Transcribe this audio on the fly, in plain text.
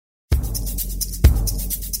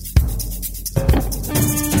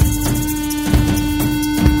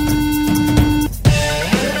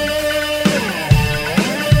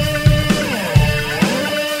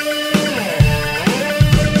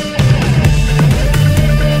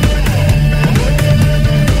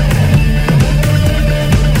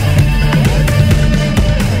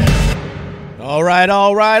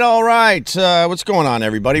all right. What's going on,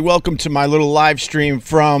 everybody? Welcome to my little live stream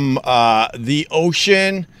from the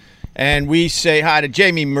ocean. And we say hi to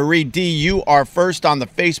Jamie Marie D. You are first on the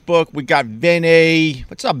Facebook. We got Vinny.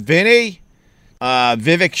 What's up, Vinny?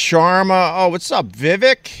 Vivek Sharma. Oh, what's up,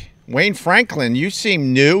 Vivek? Wayne Franklin, you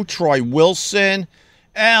seem new. Troy Wilson.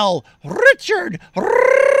 L. Richardson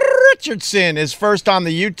is first on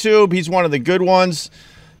the YouTube. He's one of the good ones.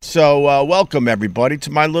 So welcome everybody to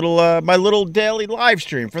my little daily live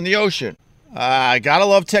stream from the ocean. I gotta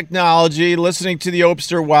love technology. Listening to the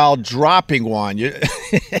Opster while dropping one.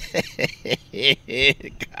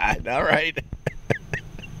 God, all right.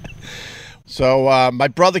 So my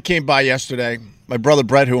brother came by yesterday. My brother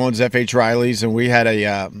Brett, who owns F.H. Riley's, and we had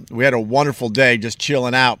a wonderful day just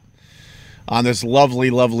chilling out on this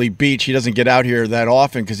lovely beach. He doesn't get out here that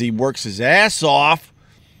often because he works his ass off.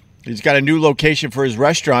 He's got a new location for his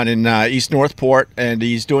restaurant in East Northport, and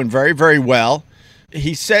he's doing very, very well.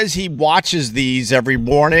 He says he watches these every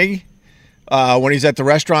morning when he's at the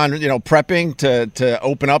restaurant, prepping to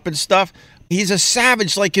open up and stuff. He's a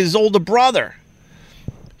savage like his older brother.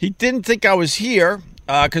 He didn't think I was here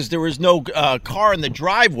because there was no car in the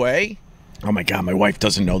driveway. Oh, my God, my wife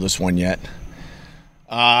doesn't know this one yet.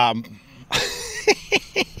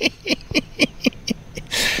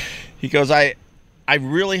 He goes, I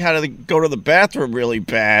really had to go to the bathroom really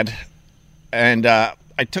bad, and I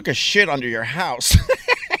took a shit under your house.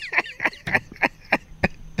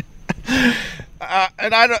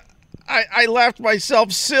 And I laughed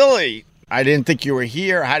myself silly. I didn't think you were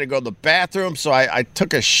here. I had to go to the bathroom, so I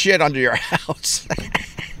took a shit under your house.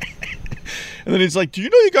 And then he's like, "Do you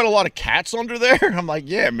know you got a lot of cats under there?" I'm like,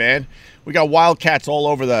 "Yeah, man. We got wild cats all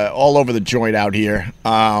over the joint out here."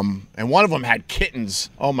 And one of them had kittens.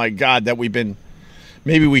 Oh my God, that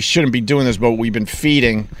maybe we shouldn't be doing this, but we've been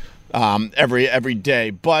feeding every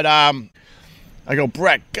day. But I go,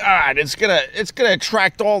 Brett, God, it's gonna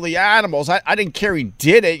attract all the animals. I didn't care he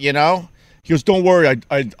did it, He goes, "Don't worry,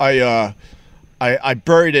 I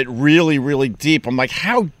buried it really, really deep." I'm like,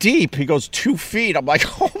 "How deep?" He goes, 2 feet. I'm like,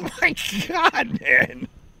 "Oh my God, man.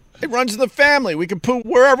 It runs in the family. We can poop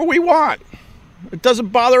wherever we want. It doesn't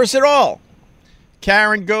bother us at all."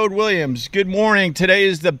 Karen Goad Williams, good morning. Today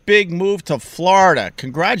is the big move to Florida.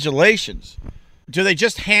 Congratulations. Do they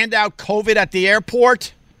just hand out COVID at the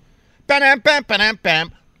airport? Bam, bam, bam,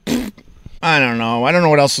 bam. I don't know. I don't know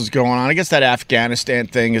what else is going on. I guess that Afghanistan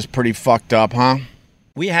thing is pretty fucked up, huh?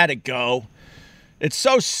 We had to go. It's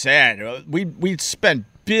so sad. We spent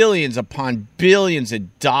billions upon billions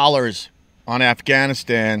of dollars on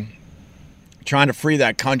Afghanistan trying to free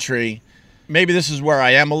that country. Maybe this is where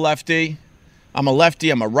I am a lefty. I'm a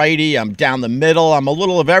lefty, I'm a righty, I'm down the middle, I'm a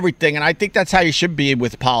little of everything, and I think that's how you should be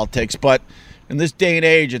with politics. But in this day and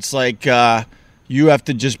age, it's like you have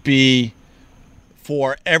to just be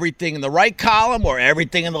for everything in the right column or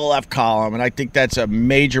everything in the left column, and I think that's a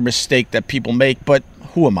major mistake that people make. But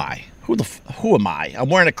who am I? Who am I? I'm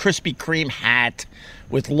wearing a Krispy Kreme hat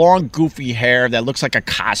with long, goofy hair that looks like a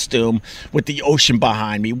costume with the ocean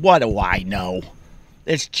behind me. What do I know?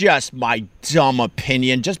 It's just my dumb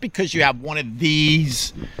opinion. Just because you have one of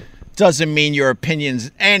these doesn't mean your opinion's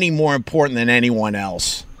any more important than anyone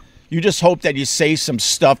else. You just hope that you say some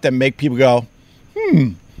stuff that make people go,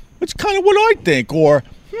 that's kind of what I think, or,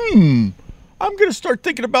 I'm going to start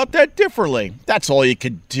thinking about that differently. That's all you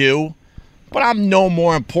could do. But I'm no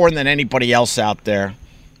more important than anybody else out there.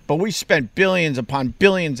 But we spent billions upon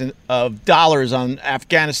billions of dollars on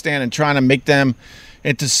Afghanistan and trying to make them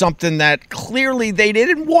into something that clearly they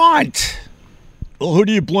didn't want. Well, who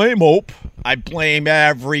do you blame, Hope? I blame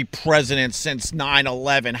every president since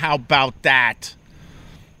 9/11. How about that?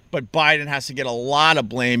 But Biden has to get a lot of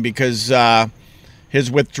blame because his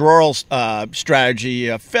withdrawal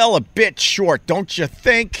strategy fell a bit short, don't you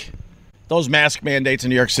think? Those mask mandates in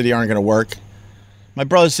New York City aren't going to work. My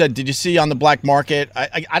brother said, "Did you see on the black market?"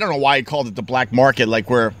 I don't know why he called it the black market, like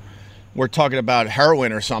we're talking about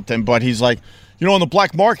heroin or something, but he's like, on the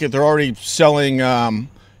black market, they're already selling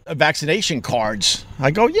vaccination cards. I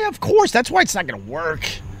go, yeah, of course. That's why it's not going to work.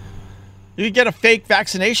 You can get a fake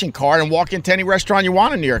vaccination card and walk into any restaurant you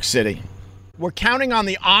want in New York City. We're counting on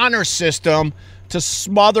the honor system to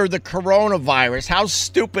smother the coronavirus. How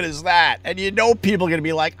stupid is that? And people are going to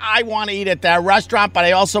be like, I want to eat at that restaurant, but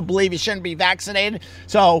I also believe you shouldn't be vaccinated.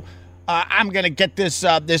 So I'm going to get this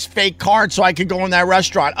fake card so I can go in that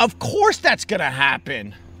restaurant. Of course that's going to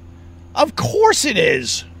happen. Of course it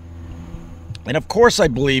is. And of course I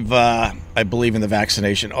believe in the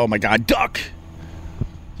vaccination. Oh my God, duck.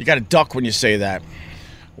 You got to duck when you say that.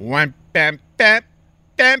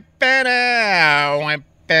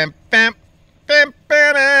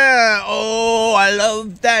 Oh, I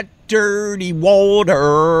love that dirty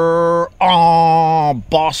water. Oh,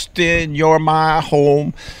 Boston, you're my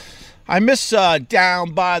home. I miss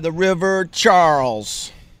down by the River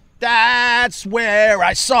Charles. That's where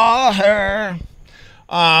I saw her.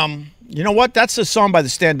 You know what? That's a song by the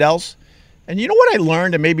Standells. And you know what I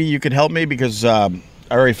learned? And maybe you could help me because I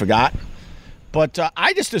already forgot. But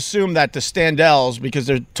I just assumed that the Standells, because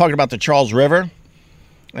they're talking about the Charles River,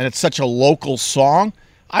 and it's such a local song,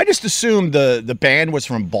 I just assumed the band was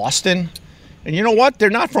from Boston. And you know what? They're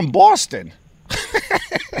not from Boston.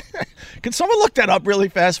 Can someone look that up really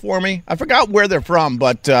fast for me? I forgot where they're from,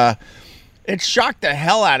 but it shocked the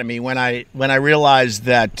hell out of me when I realized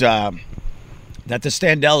that the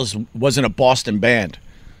Standells wasn't a Boston band.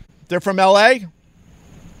 They're from L.A.?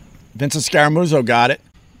 Vincent Scaramuzzo got it.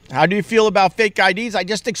 How do you feel about fake IDs? I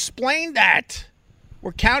just explained that.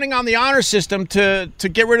 We're counting on the honor system to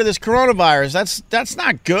get rid of this coronavirus. That's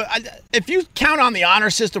not good. If you count on the honor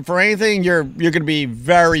system for anything, you're going to be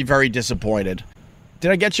very, very disappointed.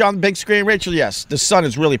 Did I get you on the big screen, Rachel? Yes. The sun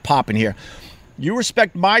is really popping here. You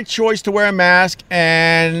respect my choice to wear a mask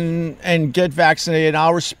and get vaccinated.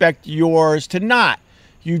 I'll respect yours to not.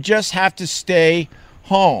 You just have to stay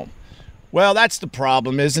home. Well, that's the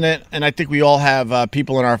problem, isn't it? And I think we all have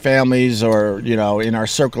people in our families or, in our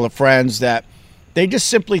circle of friends that they just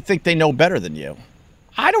simply think they know better than you.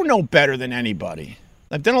 I don't know better than anybody.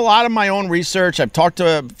 I've done a lot of my own research. I've talked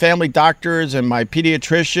to family doctors and my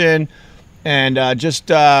pediatrician and just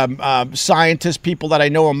scientists, people that I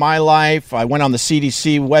know in my life. I went on the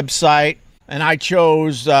CDC website, and I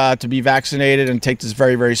chose to be vaccinated and take this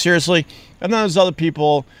very, very seriously. And then there's other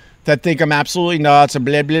people that think I'm absolutely nuts and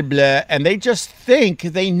blah, blah, blah, and they just think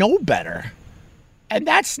they know better. And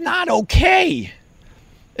that's not okay.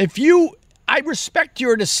 I respect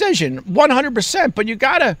your decision 100%, but you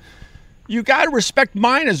gotta respect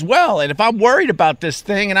mine as well. And if I'm worried about this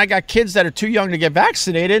thing and I got kids that are too young to get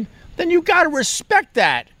vaccinated, then you gotta respect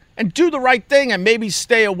that and do the right thing and maybe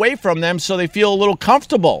stay away from them so they feel a little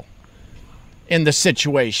comfortable in the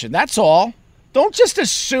situation. That's all. Don't just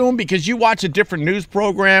assume because you watch a different news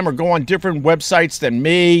program or go on different websites than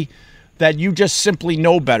me that you just simply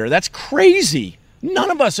know better. That's crazy. None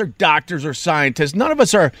of us are doctors or scientists. None of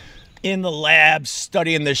us are in the lab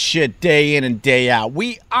studying this shit day in and day out.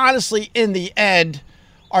 We honestly, in the end,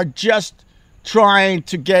 are just trying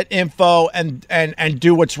to get info and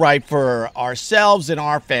do what's right for ourselves and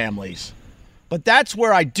our families. But that's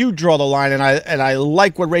where I do draw the line, and I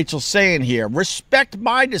like what Rachel's saying here. Respect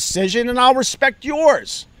my decision, and I'll respect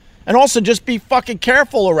yours. And also just be fucking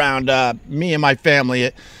careful around me and my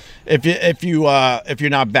family if you're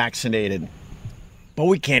not vaccinated. But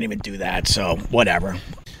we can't even do that, so whatever.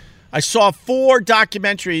 I saw 4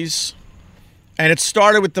 documentaries, and it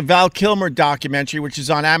started with the Val Kilmer documentary, which is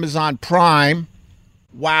on Amazon Prime.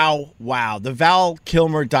 Wow. The Val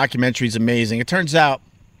Kilmer documentary is amazing. It turns out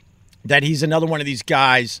that he's another one of these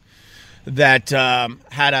guys that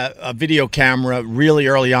had a video camera really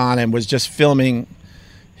early on and was just filming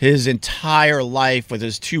his entire life with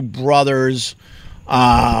his 2 brothers.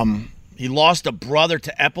 He lost a brother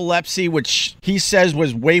to epilepsy, which he says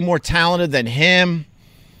was way more talented than him.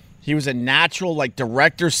 He was a natural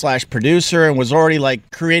director / producer and was already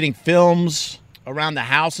creating films around the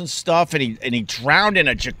house and stuff. And he drowned in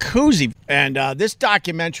a jacuzzi. And this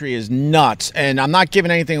documentary is nuts. And I'm not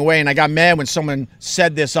giving anything away. And I got mad when someone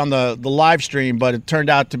said this on the live stream, but it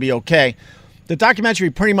turned out to be okay. The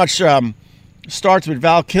documentary pretty much starts with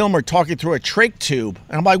Val Kilmer talking through a trach tube.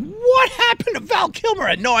 And I'm like, what happened to Val Kilmer?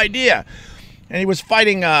 I had no idea. And he was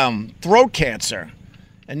fighting throat cancer.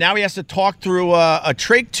 And now he has to talk through a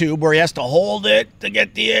trach tube where he has to hold it to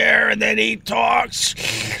get the air, and then he talks.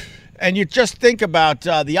 And you just think about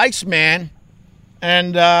the Iceman,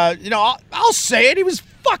 and, I'll say it, he was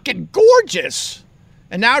fucking gorgeous.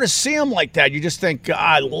 And now to see him like that, you just think,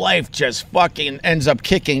 God, life just fucking ends up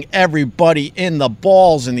kicking everybody in the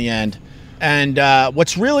balls in the end. And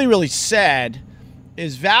what's really, really sad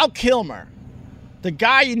is Val Kilmer, the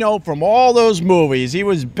guy you know from all those movies. He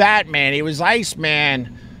was Batman. He was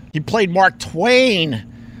Iceman. He played Mark Twain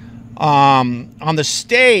on the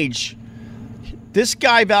stage. This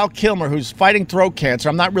guy, Val Kilmer, who's fighting throat cancer,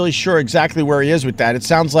 I'm not really sure exactly where he is with that. It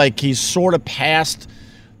sounds like he's sort of past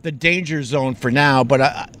the danger zone for now.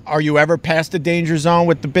 But are you ever past the danger zone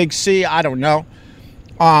with the big C? I don't know.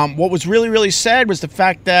 What was really, really sad was the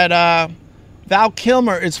fact that Val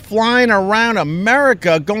Kilmer is flying around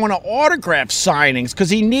America going to autograph signings because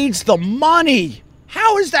he needs the money.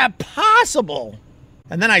 How is that possible?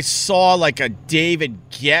 And then I saw a David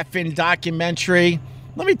Geffen documentary.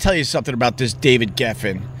 Let me tell you something about this David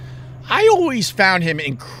Geffen. I always found him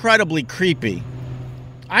incredibly creepy.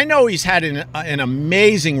 I know he's had an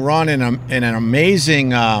amazing run and an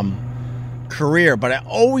amazing career, but I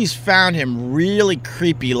always found him really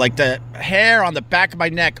creepy. Like the hair on the back of my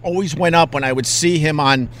neck always went up when I would see him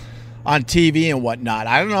on TV and whatnot.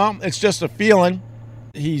 I don't know. It's just a feeling.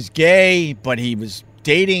 He's gay, but he was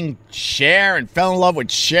dating Cher and fell in love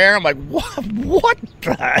with Cher. I'm like, what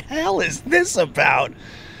the hell is this about?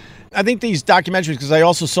 I think these documentaries, because I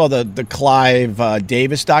also saw the Clive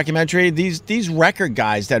Davis documentary, these record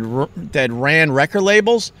guys that ran record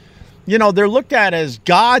labels, you know, they're looked at as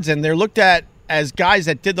gods and they're looked at as guys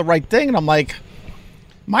that did the right thing. And I'm like,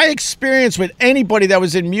 my experience with anybody that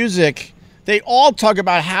was in music, they all talk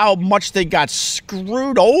about how much they got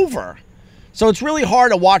screwed over. So it's really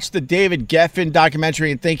hard to watch the David Geffen documentary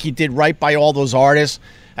and think he did right by all those artists,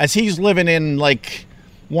 as he's living in like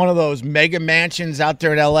one of those mega mansions out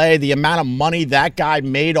there in LA. The amount of money that guy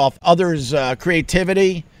made off others'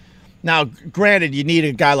 creativity. Now, granted, you need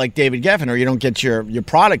a guy like David Geffen or you don't get your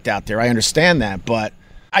product out there. I understand that, but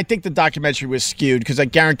I think the documentary was skewed because I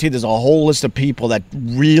guarantee there's a whole list of people that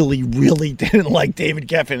really, really didn't like David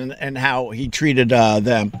Geffen and how he treated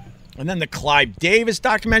them. And then the Clive Davis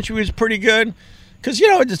documentary was pretty good because, you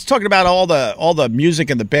know, it's talking about all the music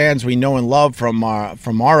and the bands we know and love from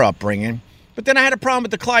our upbringing. But then I had a problem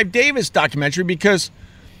with the Clive Davis documentary because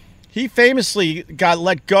he famously got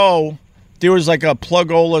let go. There was like a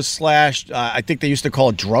plugola / I think they used to call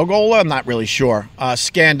it drugola. I'm not really sure.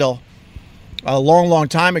 Scandal a long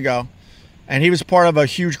time ago. And he was part of a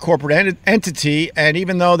huge corporate entity. And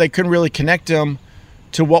even though they couldn't really connect him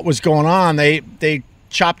to what was going on, they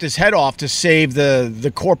chopped his head off to save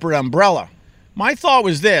the corporate umbrella. My thought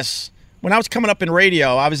was this. When I was coming up in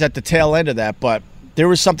radio, I was at the tail end of that, but there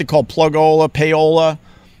was something called plugola, payola,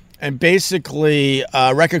 and basically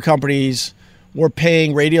record companies were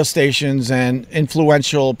paying radio stations and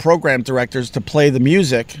influential program directors to play the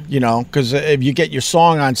music, you know, because if you get your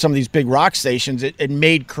song on some of these big rock stations, it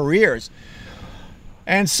made careers.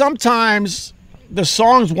 And sometimes the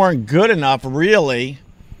songs weren't good enough, really,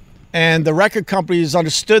 and the record companies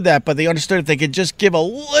understood that, but they understood if they could just give a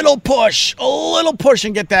little push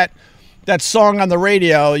and get that song on the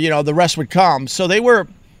radio, you know, the rest would come. So they were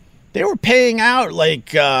paying out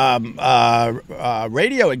like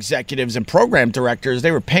radio executives and program directors.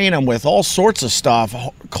 They were paying them with all sorts of stuff,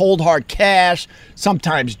 cold hard cash,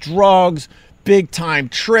 sometimes drugs, big time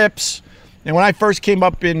trips. And when I first came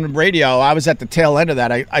up in radio, I was at the tail end of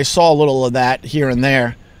that. I saw a little of that here and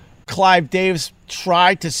there. Clive Davis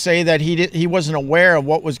tried to say that he wasn't aware of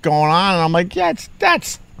what was going on, and I'm like, yeah,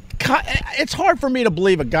 it's hard for me to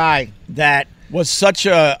believe a guy that was such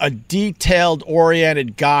a detailed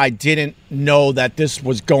oriented guy didn't know that this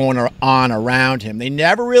was going on around him. They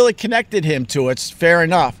never really connected him to it. Fair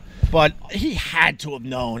enough, but he had to have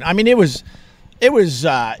known. I mean, it was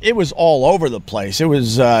all over the place. It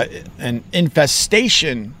was an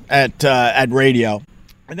infestation at radio.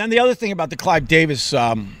 And then the other thing about the Clive Davis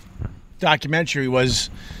documentary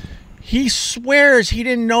was he swears he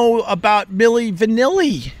didn't know about Milli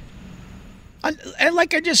Vanilli. And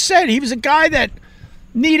like I just said, he was a guy that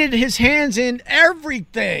needed his hands in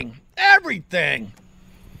everything.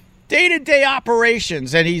 Day-to-day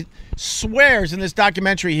operations. And he swears in this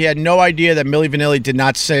documentary he had no idea that Milli Vanilli did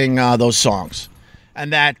not sing those songs.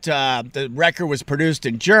 And that the record was produced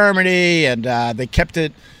in Germany and they kept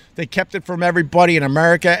it from everybody in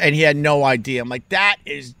America, and he had no idea. I'm like, that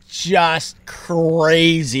is just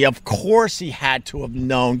crazy. Of course he had to have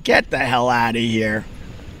known. Get the hell out of here.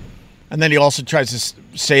 And then he also tries to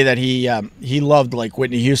say that he loved like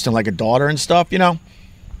Whitney Houston like a daughter and stuff, you know.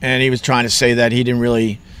 And he was trying to say that he didn't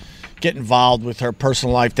really get involved with her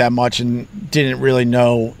personal life that much and didn't really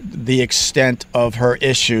know the extent of her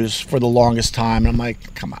issues for the longest time. And I'm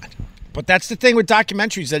like, come on. But that's the thing with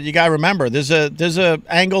documentaries that you got to remember. There's a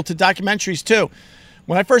angle to documentaries too.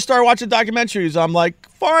 When I first started watching documentaries, I'm like,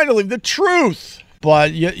 finally, the truth.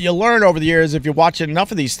 But you learn over the years, if you're watching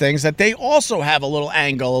enough of these things, that they also have a little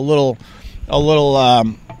angle, a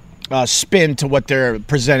little spin to what they're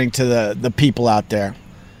presenting to the people out there.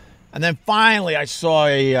 And then finally, I saw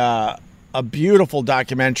a beautiful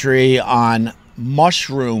documentary on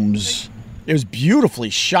mushrooms. It was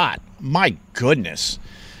beautifully shot. My goodness.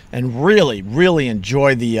 And really, really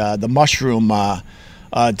enjoyed the mushroom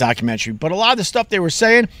documentary. But a lot of the stuff they were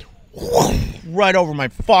saying, right over my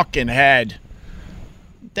fucking head.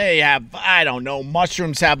 They have, I don't know,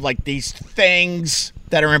 mushrooms have like these things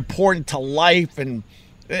that are important to life, and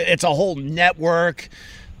it's a whole network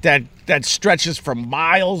that stretches for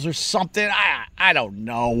miles or something. I don't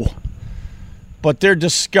know. but they're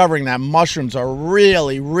discovering that mushrooms are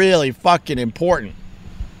really, really fucking important.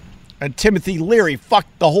 And Timothy Leary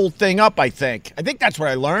fucked the whole thing up, I think. I think that's what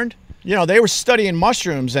I learned. You know, they were studying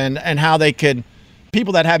mushrooms and how they could,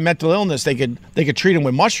 people that have mental illness, they could treat them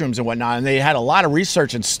with mushrooms and whatnot. And they had a lot of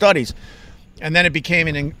research and studies. And then it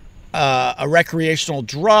became a recreational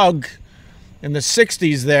drug in the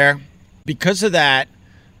 60s there. Because of that,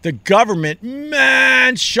 the government,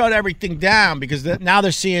 man, shut everything down because now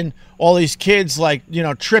they're seeing all these kids like, you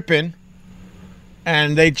know, tripping.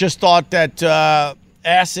 And they just thought that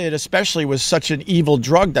acid especially was such an evil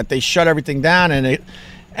drug that they shut everything down, and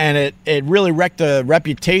it really wrecked the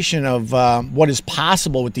reputation of what is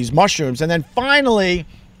possible with these mushrooms. And then finally,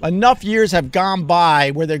 enough years have gone by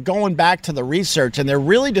where they're going back to the research, and they're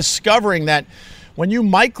really discovering that when you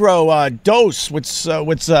micro dose with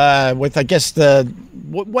I guess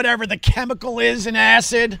whatever the chemical is in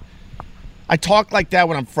acid. I talk like that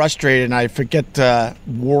when I'm frustrated and I forget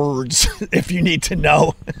words if you need to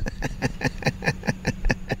know.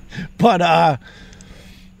 But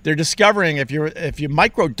they're discovering if you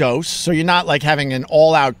microdose, so you're not like having an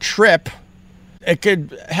all-out trip, it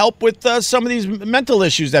could help with some of these mental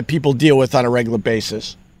issues that people deal with on a regular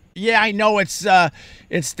basis. Yeah, I know it's that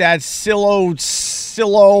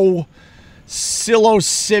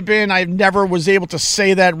psilocybin. I never was able to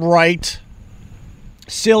say that right.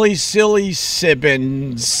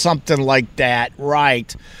 Psilocybin, something like that,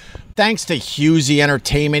 right? Thanks to Husey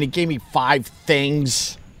Entertainment, he gave me 5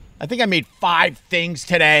 things. I think I made 5 things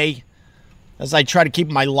today as I try to keep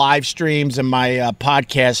my live streams and my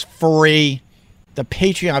podcast free. The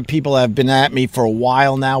Patreon people have been at me for a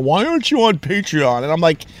while now. Why aren't you on Patreon? And I'm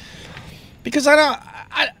like, because I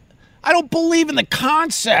don't believe in the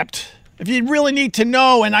concept. If you really need to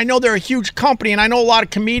know, and I know they're a huge company, and I know a lot of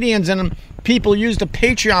comedians and people use the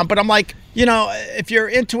Patreon, but I'm like, you know, if you're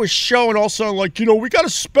into a show and also like, you know, we got a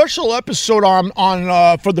special episode on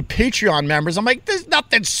for the Patreon members. I'm like, there's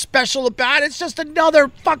nothing special about it. It's just another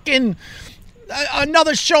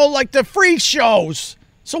show like the free shows.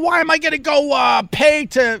 So why am I going to go pay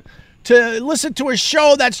to listen to a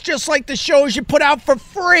show that's just like the shows you put out for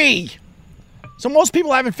free? So most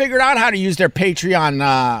people haven't figured out how to use their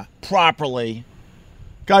Patreon properly.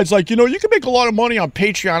 Guys like, you know, you can make a lot of money on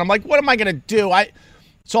Patreon. I'm like, what am I going to do?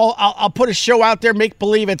 So I'll put a show out there, make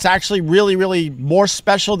believe it's actually really, really more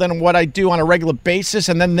special than what I do on a regular basis,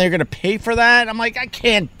 and then they're going to pay for that? I'm like, I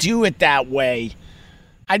can't do it that way.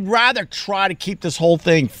 I'd rather try to keep this whole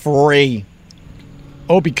thing free.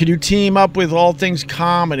 Opie, could you team up with All Things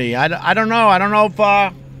Comedy? I don't know. I don't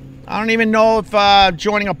even know if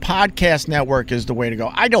joining a podcast network is the way to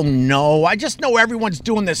go. I don't know. I just know everyone's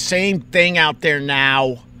doing the same thing out there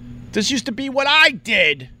now. This used to be what I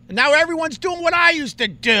did. And now everyone's doing what I used to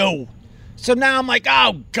do. So now I'm like,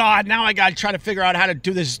 oh, God, now I got to try to figure out how to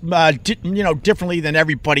do this, differently than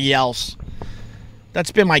everybody else.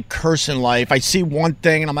 That's been my curse in life. I see one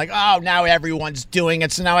thing and I'm like, oh, now everyone's doing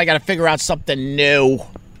it. So now I got to figure out something new.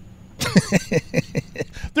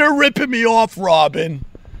 They're ripping me off, Robin.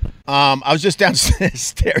 I was just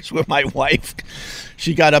downstairs with my wife.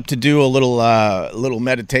 She got up to do a little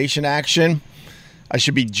meditation action. I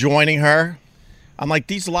should be joining her. I'm like,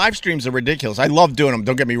 these live streams are ridiculous. I love doing them,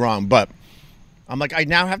 don't get me wrong, but I'm like, I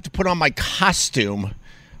now have to put on my costume.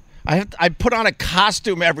 I put on a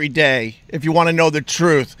costume every day, if you want to know the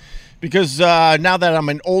truth, because now that I'm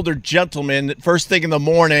an older gentleman, first thing in the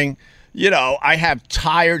morning, you know, I have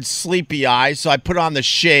tired, sleepy eyes, so I put on the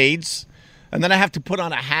shades. And then I have to put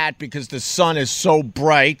on a hat because the sun is so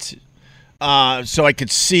bright, so I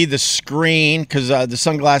could see the screen, because the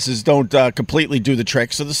sunglasses don't completely do the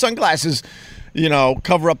trick. So the sunglasses, you know,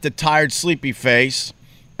 cover up the tired, sleepy face.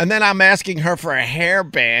 And then I'm asking her for a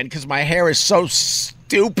hairband because my hair is so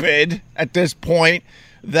stupid at this point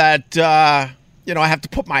that, I have to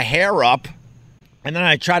put my hair up. And then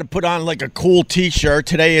I try to put on like a cool t-shirt.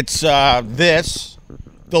 Today it's the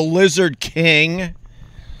Lizard King.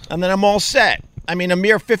 And then I'm all set. I mean, a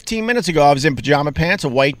mere 15 minutes ago, I was in pajama pants, a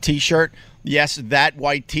white T-shirt. Yes, that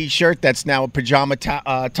white T-shirt. That's now a pajama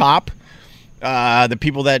top. The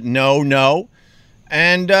people that know.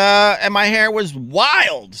 And my hair was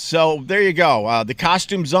wild. So there you go. The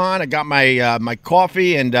costume's on. I got my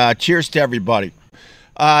coffee, and cheers to everybody.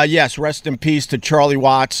 Yes, rest in peace to Charlie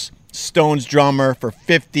Watts, Stones drummer for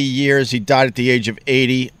 50 years. He died at the age of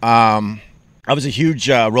 80. I was a huge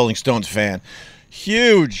Rolling Stones fan.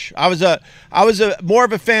 Huge. I was more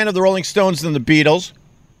of a fan of the Rolling Stones than the Beatles.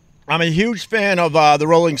 I'm a huge fan of the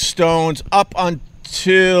Rolling Stones up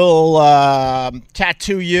until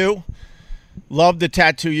Tattoo You. Loved the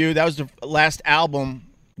Tattoo You. That was the last album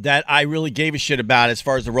that I really gave a shit about as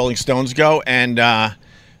far as the Rolling Stones go. And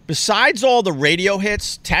besides all the radio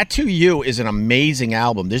hits, Tattoo You is an amazing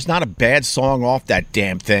album. There's not a bad song off that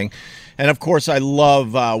damn thing. And, of course, I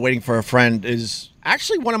love Waiting for a Friend is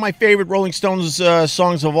actually one of my favorite Rolling Stones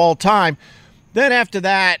songs of all time. Then after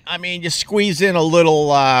that, I mean, you squeeze in a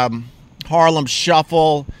little Harlem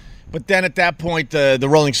Shuffle. But then at that point, the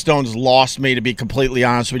Rolling Stones lost me, to be completely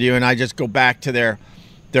honest with you. And I just go back to their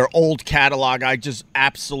old catalog. I just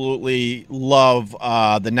absolutely love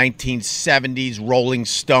the 1970s Rolling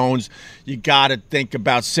Stones. You got to think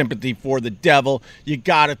about Sympathy for the Devil. You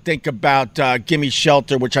got to think about Gimme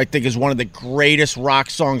Shelter, which I think is one of the greatest rock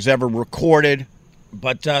songs ever recorded.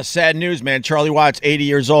 But sad news, man. Charlie Watts, 80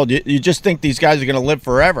 years old. You just think these guys are going to live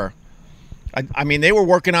forever. I mean, they were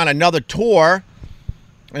working on another tour,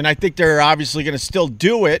 and I think they're obviously going to still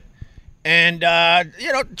do it. And,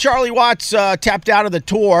 Charlie Watts tapped out of the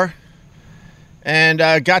tour and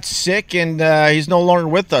got sick, and he's no longer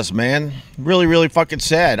with us, man. Really, really fucking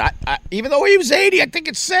sad. I even though he was 80, I think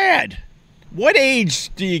it's sad. What age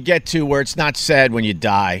do you get to where it's not sad when you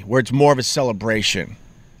die, where it's more of a celebration?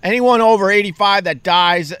 Anyone over 85 that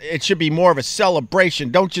dies, it should be more of a celebration,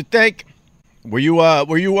 don't you think? Were you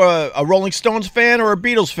a Rolling Stones fan or a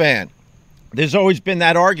Beatles fan? There's always been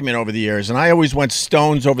that argument over the years, and I always went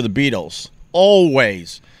Stones over the Beatles.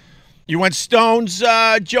 Always. You went Stones,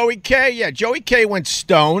 Joey K? Yeah, Joey K went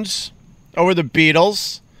Stones over the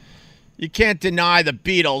Beatles. You can't deny the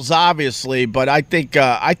Beatles, obviously, but I think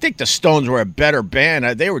the Stones were a better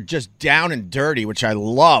band. They were just down and dirty, which I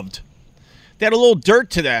loved. They had a little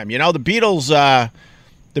dirt to them, you know. The Beatles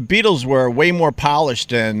were way more polished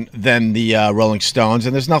than the Rolling Stones,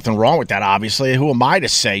 and there's nothing wrong with that, obviously. Who am I to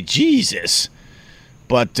say? Jesus.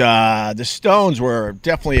 But the Stones were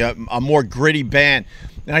definitely a more gritty band.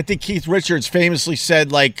 And I think Keith Richards famously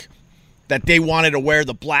said, like, that they wanted to wear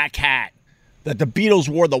the black hat, that the Beatles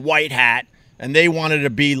wore the white hat, and they wanted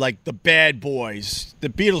to be like the bad boys. The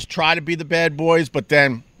Beatles tried to be the bad boys, but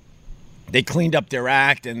then they cleaned up their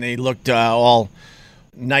act, and they looked all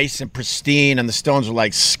nice and pristine, and the Stones were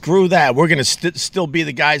like, screw that. We're going to still be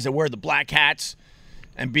the guys that wear the black hats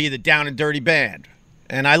and be the down and dirty band.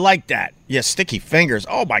 And I like that. Yeah, Sticky Fingers.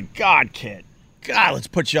 Oh, my God, kid. God, let's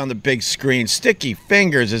put you on the big screen. Sticky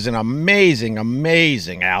Fingers is an amazing,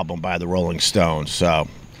 amazing album by the Rolling Stones. So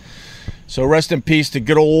rest in peace to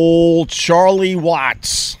good old Charlie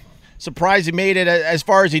Watts. Surprised he made it as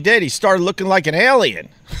far as he did. He started looking like an alien.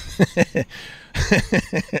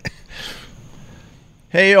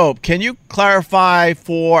 Hey, Ope, can you clarify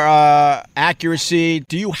for accuracy,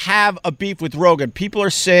 do you have a beef with Rogan? People are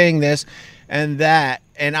saying this and that,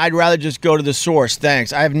 and I'd rather just go to the source.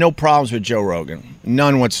 Thanks. I have no problems with Joe Rogan.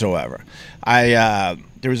 None whatsoever. There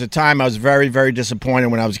was a time I was very, very disappointed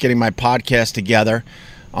when I was getting my podcast together.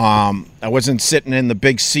 I wasn't sitting in the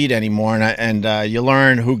big seat anymore, and you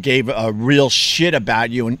learn who gave a real shit about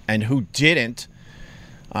you and who didn't.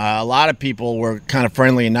 A lot of people were kind of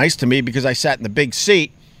friendly and nice to me because I sat in the big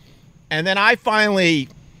seat. And then I finally,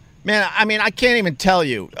 man, I mean, I can't even tell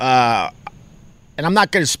you. And I'm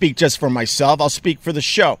not going to speak just for myself. I'll speak for the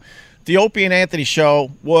show. The Opie and Anthony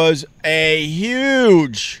show was a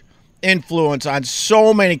huge influence on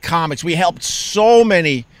so many comics. We helped so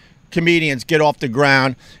many comedians get off the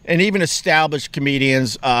ground, and even established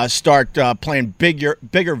comedians start playing bigger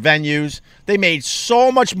venues. They made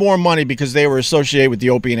so much more money because they were associated with the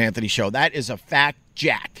Opie and Anthony show. That is a fact,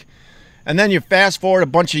 Jack. And then you fast forward a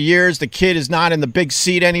bunch of years, the kid is not in the big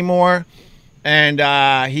seat anymore,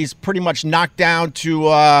 and he's pretty much knocked down to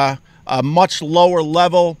a much lower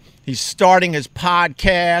level. He's starting his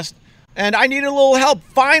podcast, and I needed a little help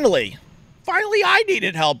finally. Finally, I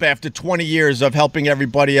needed help after 20 years of helping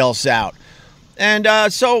everybody else out. And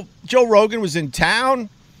so Joe Rogan was in town,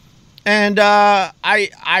 and I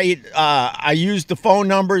used the phone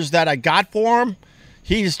numbers that I got for him.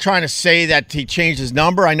 He's trying to say that he changed his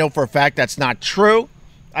number. I know for a fact that's not true.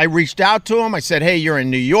 I reached out to him. I said, hey, you're in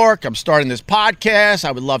New York. I'm starting this podcast.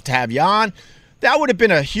 I would love to have you on. That would have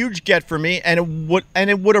been a huge get for me, and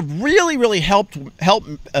it would have really, really helped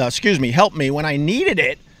me when I needed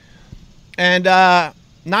it. And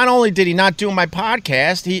not only did he not do my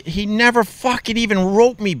podcast, he never fucking even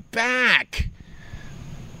wrote me back.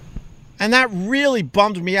 And that really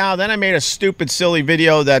bummed me out. Then I made a stupid, silly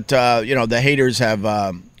video that, the haters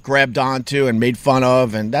have grabbed onto and made fun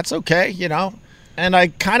of, and that's okay, And I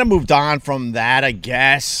kind of moved on from that, I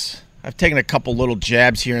guess. I've taken a couple little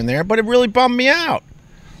jabs here and there, but it really bummed me out.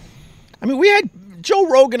 I mean, we had Joe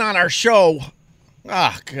Rogan on our show.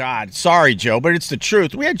 Oh, God. Sorry, Joe, but it's the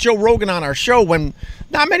truth. We had Joe Rogan on our show when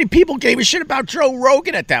not many people gave a shit about Joe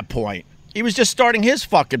Rogan at that point. He was just starting his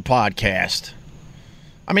fucking podcast.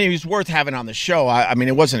 I mean, he was worth having on the show. I mean,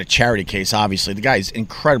 it wasn't a charity case, obviously. The guy's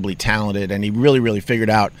incredibly talented, and he really, really figured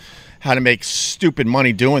out how to make stupid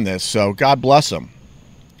money doing this. So God bless him.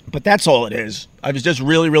 But that's all it is. I was just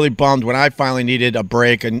really, really bummed when I finally needed a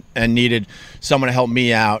break and needed someone to help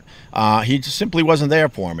me out. He just simply wasn't there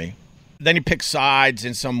for me. Then he picked sides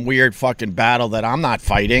in some weird fucking battle that I'm not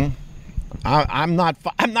fighting. I'm not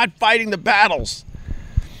fighting the battles.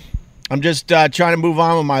 I'm just trying to move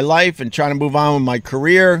on with my life and trying to move on with my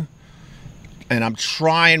career. And I'm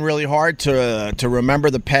trying really hard to remember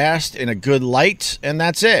the past in a good light, and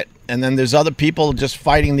that's it. And then there's other people just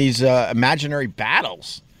fighting these imaginary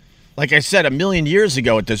battles. Like I said, 1,000,000 years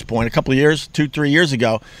ago at this point, a couple of years, 2-3 years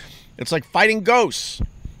ago, it's like fighting ghosts.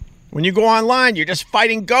 When you go online, you're just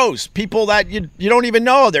fighting ghosts. People that you don't even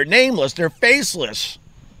know. They're nameless. They're faceless.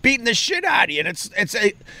 Beating the shit out of you. And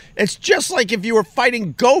it's just like if you were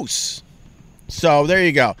fighting ghosts. So there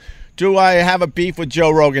you go. Do I have a beef with Joe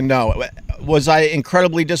Rogan? No. Was I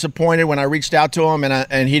incredibly disappointed when I reached out to him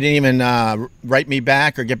and he didn't even write me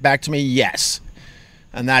back or get back to me? Yes.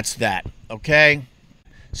 And that's that. Okay?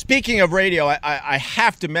 Speaking of radio, I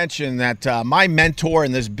have to mention that my mentor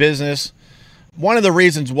in this business, one of the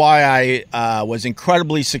reasons why I was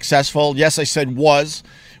incredibly successful, yes, I said was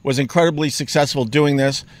incredibly successful doing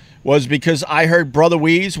this, was because I heard Brother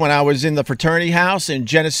Wease when I was in the fraternity house in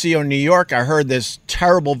Geneseo, New York. I heard this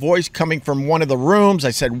terrible voice coming from one of the rooms.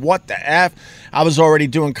 I said, what the F? I was already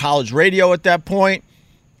doing college radio at that point.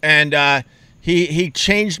 And he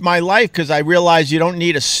changed my life because I realized you don't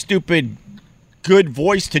need a stupid good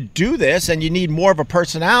voice to do this, and you need more of a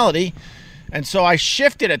personality. And so I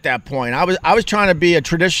shifted at that point. I was trying to be a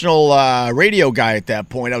traditional radio guy at that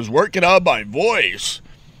point. I was working on my voice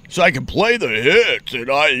so I could play the hits,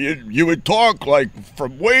 and you would talk like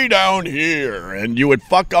from way down here, and you would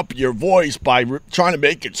fuck up your voice by trying to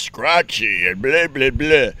make it scratchy and blah, blah,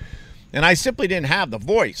 blah. And I simply didn't have the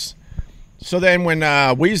voice. So then when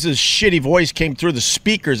Weeze's shitty voice came through the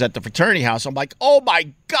speakers at the fraternity house, I'm like, oh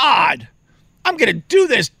my God, I'm going to do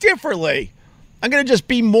this differently. I'm going to just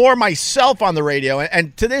be more myself on the radio.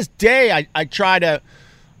 And to this day, I try to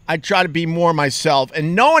be more myself.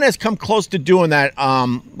 And no one has come close to doing that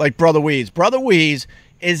like Brother Wease. Brother Wease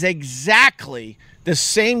is exactly the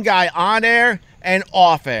same guy on air and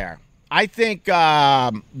off air. I think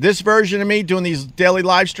this version of me doing these daily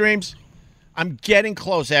live streams, I'm getting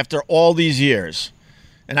close after all these years.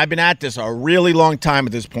 And I've been at this a really long time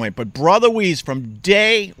at this point. But Brother Wease, from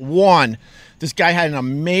day one, this guy had an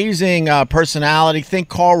amazing personality. Think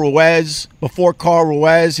Carl Ruiz. Before Carl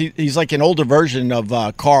Ruiz, he's like an older version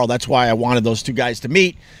of Carl. That's why I wanted those two guys to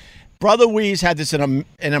meet. Brother Wease had this an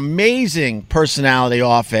amazing personality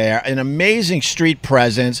off air, an amazing street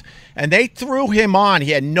presence, and they threw him on.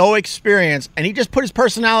 He had no experience, and he just put his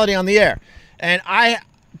personality on the air. And I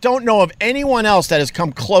don't know of anyone else that has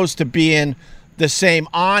come close to being the same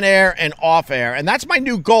on air and off air. And that's my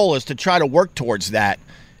new goal, is to try to work towards that.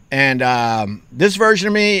 And this version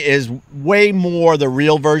of me is way more the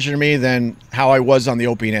real version of me than how I was on the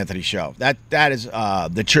Opie and Anthony show. That is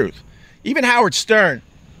the truth. Even Howard Stern,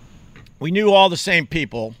 we knew all the same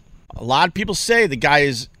people. A lot of people say the guy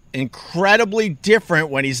is incredibly different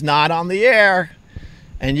when he's not on the air.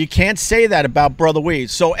 And you can't say that about Brother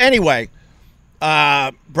Wease. So anyway,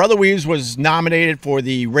 Brother Wease was nominated for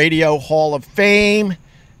the Radio Hall of Fame.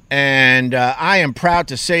 And I am proud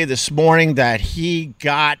to say this morning that he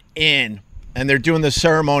got in. And they're doing the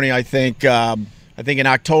ceremony, I think in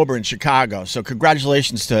October in Chicago. So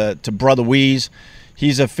congratulations to Brother Wease.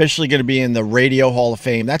 He's officially going to be in the Radio Hall of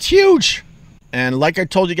Fame. That's huge. And like I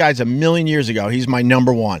told you guys 1,000,000 years ago, he's my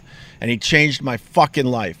number one. And he changed my fucking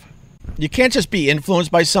life. You can't just be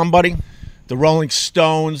influenced by somebody. The Rolling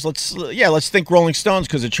Stones. Let's think Rolling Stones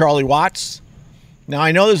because of Charlie Watts. Now,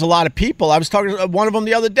 I know there's a lot of people. I was talking to one of them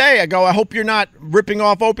the other day. I go, I hope you're not ripping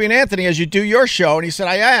off Opie and Anthony as you do your show. And he said,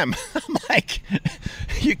 I am. I'm like,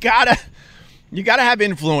 you gotta have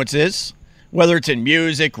influences, whether it's in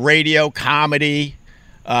music, radio, comedy.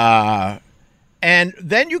 And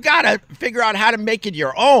then you gotta figure out how to make it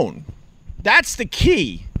your own. That's the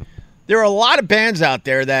key. There are a lot of bands out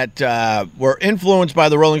there that were influenced by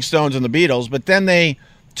the Rolling Stones and the Beatles, but then they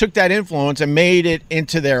took that influence and made it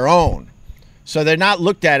into their own. So they're not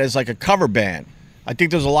looked at as like a cover band. I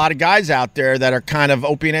think there's a lot of guys out there that are kind of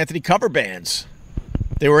Opie and Anthony cover bands.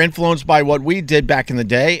 They were influenced by what we did back in the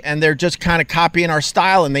day, and they're just kind of copying our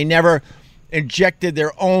style, and they never injected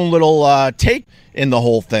their own little take in the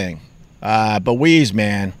whole thing. But Wease,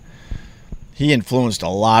 man, he influenced a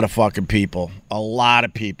lot of fucking people. A lot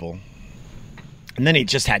of people. And then he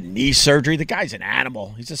just had knee surgery. The guy's an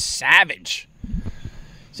animal. He's a savage.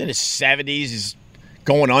 He's in his 70s. He's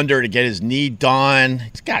going under to get his knee done.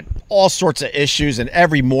 He's got all sorts of issues. And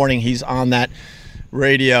every morning he's on that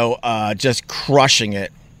radio just crushing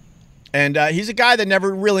it. And he's a guy that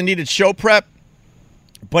never really needed show prep,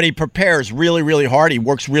 but he prepares really, really hard. He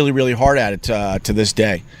works really, really hard at it to this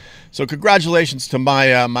day. So congratulations to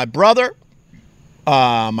my brother,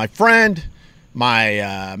 my friend,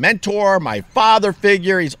 my mentor, my father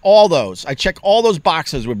figure. He's all those. I check all those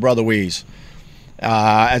boxes with Brother Wease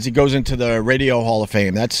as he goes into the Radio Hall of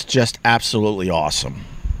Fame. That's just absolutely awesome.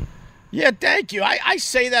 Yeah, thank you. I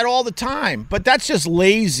say that all the time, but that's just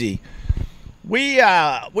lazy. We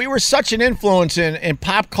were such an influence in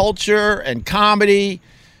pop culture and comedy,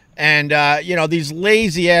 and these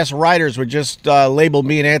lazy ass writers would just label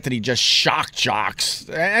me and Anthony just shock jocks.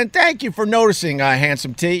 And thank you for noticing,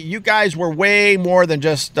 Handsome T. You guys were way more than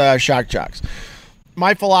just shock jocks.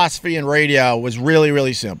 My philosophy in radio was really,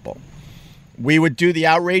 really simple. We would do the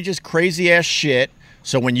outrageous, crazy ass shit.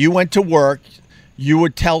 So when you went to work, you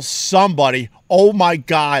would tell somebody, "Oh my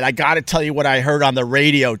God, I got to tell you what I heard on the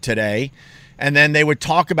radio today." And then they would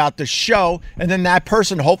talk about the show, and then that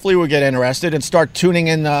person hopefully would get interested and start tuning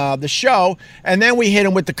in the show, and then we hit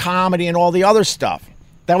them with the comedy and all the other stuff.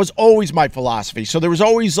 That was always my philosophy. So there was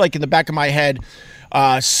always, like, in the back of my head,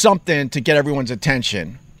 something to get everyone's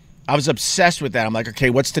attention. I was obsessed with that. I'm like,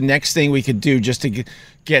 okay, what's the next thing we could do just to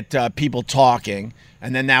get people talking?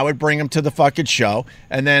 And then that would bring them to the fucking show,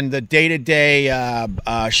 and then the day-to-day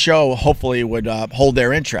show hopefully would hold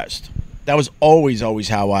their interest. That was always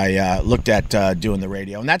how I looked at doing the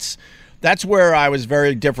radio. And that's where I was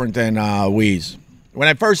very different than Wease. When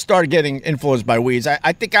I first started getting influenced by Wease,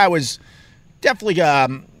 I think I was definitely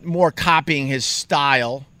more copying his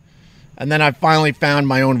style. And then I finally found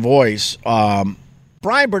my own voice.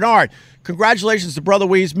 Brian Bernard, congratulations to Brother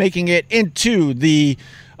Wease making it into the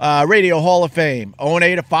Radio Hall of Fame.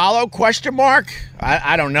 O&A to follow? Question mark?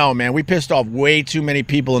 I don't know, man. We pissed off way too many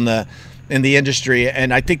people in the industry,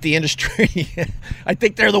 and I think the industry, I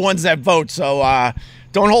think they're the ones that vote, so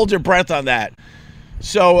don't hold your breath on that.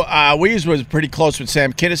 So Wease was pretty close with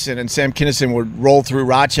Sam Kinison, and Sam Kinison would roll through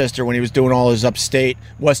Rochester when he was doing all his upstate,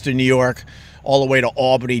 Western New York, all the way to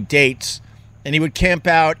Albany dates, and he would camp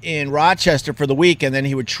out in Rochester for the week, and then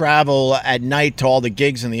he would travel at night to all the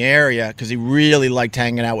gigs in the area, because he really liked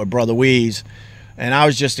hanging out with Brother Wease. And I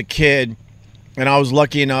was just a kid, and I was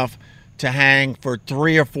lucky enough to hang for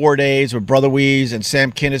 3 or 4 days with Brother Wease and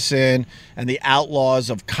Sam Kinison and the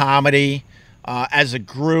Outlaws of Comedy as a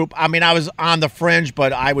group. I mean, I was on the fringe,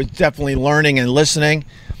 but I was definitely learning and listening.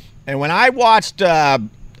 And when I watched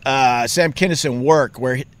Sam Kinison work,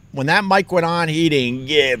 when that mic went on, he didn't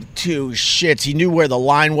give two shits. He knew where the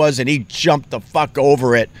line was, and he jumped the fuck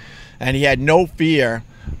over it, and he had no fear.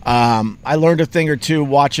 I learned a thing or two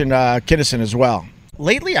watching Kinison as well.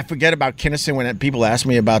 Lately, I forget about Kinison when people ask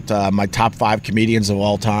me about my top 5 comedians of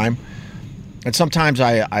all time. And sometimes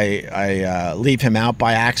I leave him out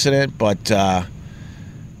by accident. But,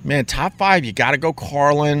 man, top 5, you got to go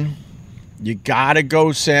Carlin. You got to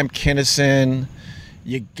go Sam Kinison.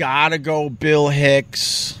 You got to go Bill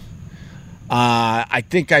Hicks. I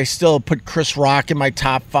think I still put Chris Rock in my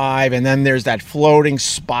top 5. And then there's that floating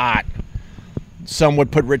spot. Some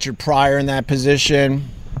would put Richard Pryor in that position.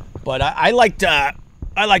 But I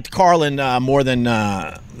liked Carlin more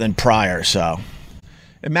than Pryor. So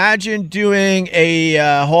imagine doing a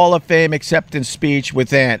Hall of Fame acceptance speech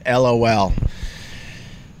with Ant. LOL.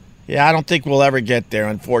 Yeah, I don't think we'll ever get there,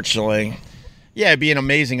 unfortunately. Yeah, it'd be an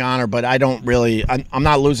amazing honor, but I'm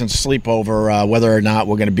not losing sleep over whether or not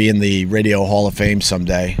we're going to be in the Radio Hall of Fame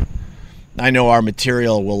someday. I know our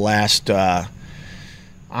material will last.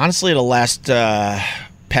 Honestly, it'll last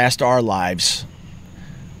past our lives.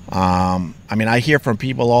 I mean, I hear from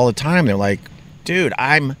people all the time. They're like, dude,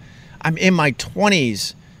 I'm in my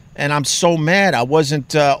 20s, and I'm so mad I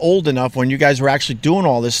wasn't old enough when you guys were actually doing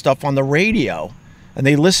all this stuff on the radio. And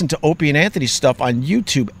they listen to Opie and Anthony's stuff on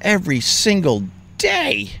YouTube every single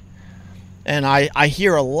day. And I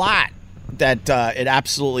hear a lot that it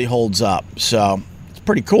absolutely holds up. So it's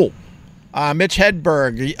pretty cool. Mitch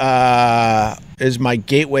Hedberg is my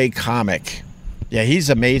gateway comic. Yeah, he's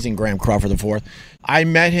amazing, Graham Crawford IV. I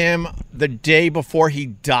met him the day before he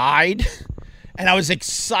died, and I was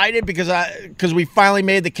excited because we finally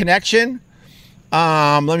made the connection.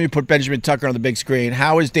 Let me put Benjamin Tucker on the big screen.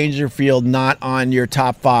 How is Dangerfield not on your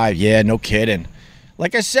top 5? Yeah, no kidding.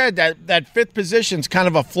 Like I said, that 5th position's kind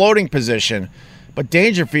of a floating position, but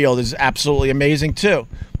Dangerfield is absolutely amazing too.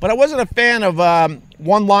 But I wasn't a fan of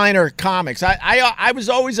one-liner comics. I was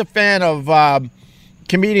always a fan of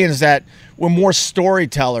comedians that were more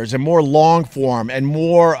storytellers and more long form and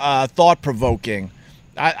more thought provoking.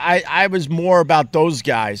 I was more about those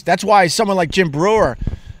guys. That's why someone like Jim Breuer,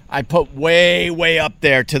 I put way up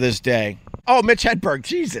there to this day. Oh, Mitch Hedberg,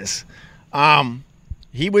 Jesus.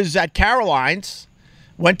 He was at Caroline's,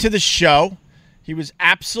 went to the show. He was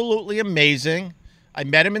absolutely amazing. I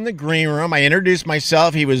met him in the green room. I introduced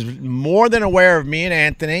myself. He was more than aware of me and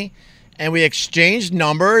Anthony, and we exchanged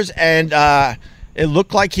numbers, and it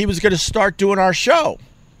looked like he was going to start doing our show.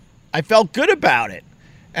 I felt good about it.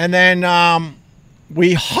 And then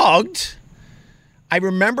we hugged. I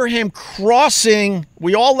remember him crossing.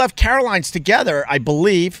 We all left Caroline's together, I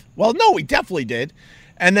believe. Well, no, we definitely did.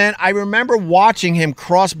 And then I remember watching him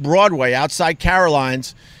cross Broadway outside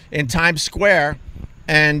Caroline's in Times Square.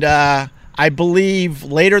 And I believe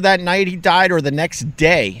later that night he died or the next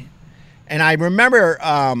day. And I remember,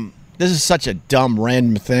 this is such a dumb,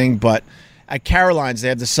 random thing, but at Caroline's, they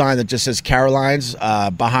have the sign that just says Caroline's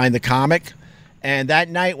behind the comic. And that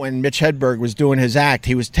night when Mitch Hedberg was doing his act,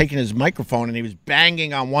 he was taking his microphone and he was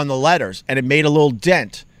banging on one of the letters, and it made a little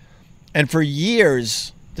dent. And for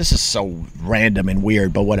years, this is so random and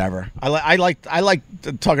weird, but whatever. I like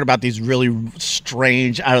talking about these really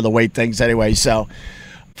strange, out of the way things anyway. So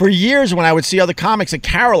for years, when I would see other comics at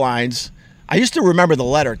Caroline's, I used to remember the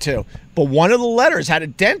letter too, but one of the letters had a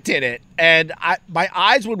dent in it, and my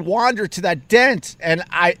eyes would wander to that dent, and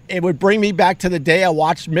it would bring me back to the day I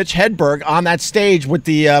watched Mitch Hedberg on that stage with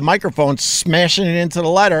the microphone smashing it into the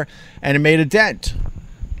letter, and it made a dent.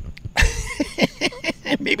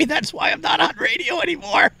 Maybe that's why I'm not on radio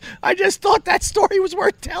anymore. I just thought that story was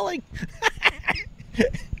worth telling.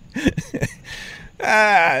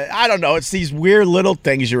 I don't know. It's these weird little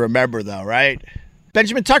things you remember, though, right?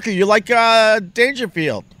 Benjamin Tucker, you like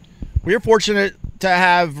Dangerfield. We were fortunate to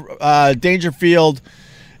have Dangerfield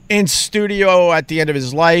in studio at the end of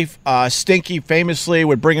his life. Stinky famously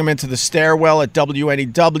would bring him into the stairwell at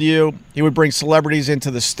WNEW. He would bring celebrities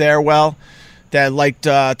into the stairwell that liked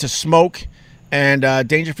to smoke. And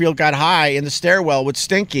Dangerfield got high in the stairwell with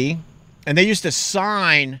Stinky. And they used to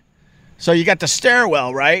sign. So you got the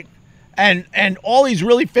stairwell, right? And all these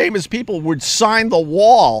really famous people would sign the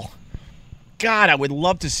wall. God, I would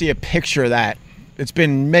love to see a picture of that. It's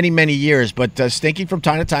been many, many years, but Stinky from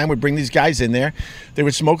time to time would bring these guys in there. They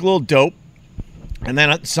would smoke a little dope, and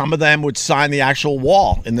then some of them would sign the actual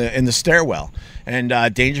wall in the stairwell. And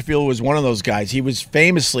Dangerfield was one of those guys. He was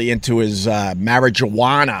famously into his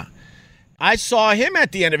marijuana. I saw him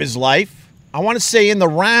at the end of his life. I want to say in the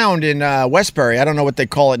Round in Westbury. I don't know what they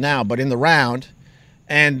call it now, but in the Round.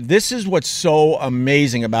 And this is what's so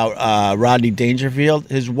amazing about Rodney Dangerfield.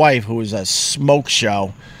 His wife, who was a smoke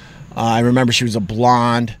show. I remember she was a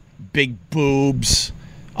blonde, big boobs.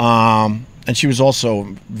 And she was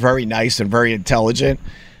also very nice and very intelligent.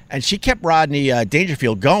 And she kept Rodney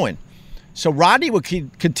Dangerfield going. So Rodney would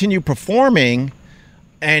continue performing,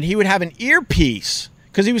 and he would have an earpiece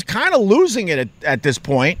because he was kind of losing it at this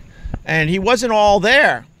point, and he wasn't all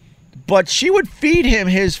there. But she would feed him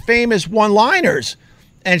his famous one-liners.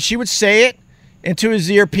 And she would say it into his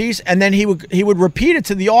earpiece, and then he would repeat it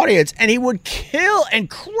to the audience, and he would kill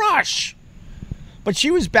and crush. But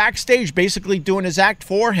she was backstage, basically doing his act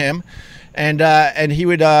for him, and he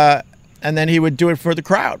would and then he would do it for the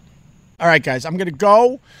crowd. All right, guys, I'm gonna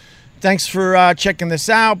go. Thanks for checking this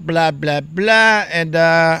out. Blah blah blah, and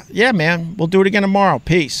yeah, man, we'll do it again tomorrow.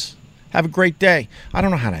 Peace. Have a great day. I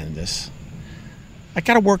don't know how to end this. I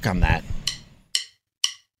gotta work on that.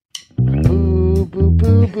 Boo, boo,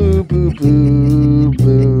 boo, boo, boo, boo,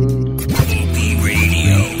 boo.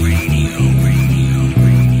 Radio.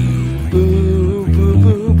 Boo, boo,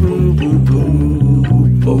 boo, boo, boo, boo,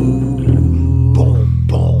 boo. Boom,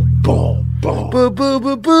 boom, boom, boom. Boo, boo,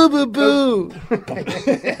 boo, boo, boo, boo.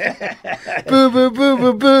 Boo, boo, boo,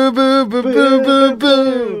 boo, boo, boo, boo, boo, boo, boo.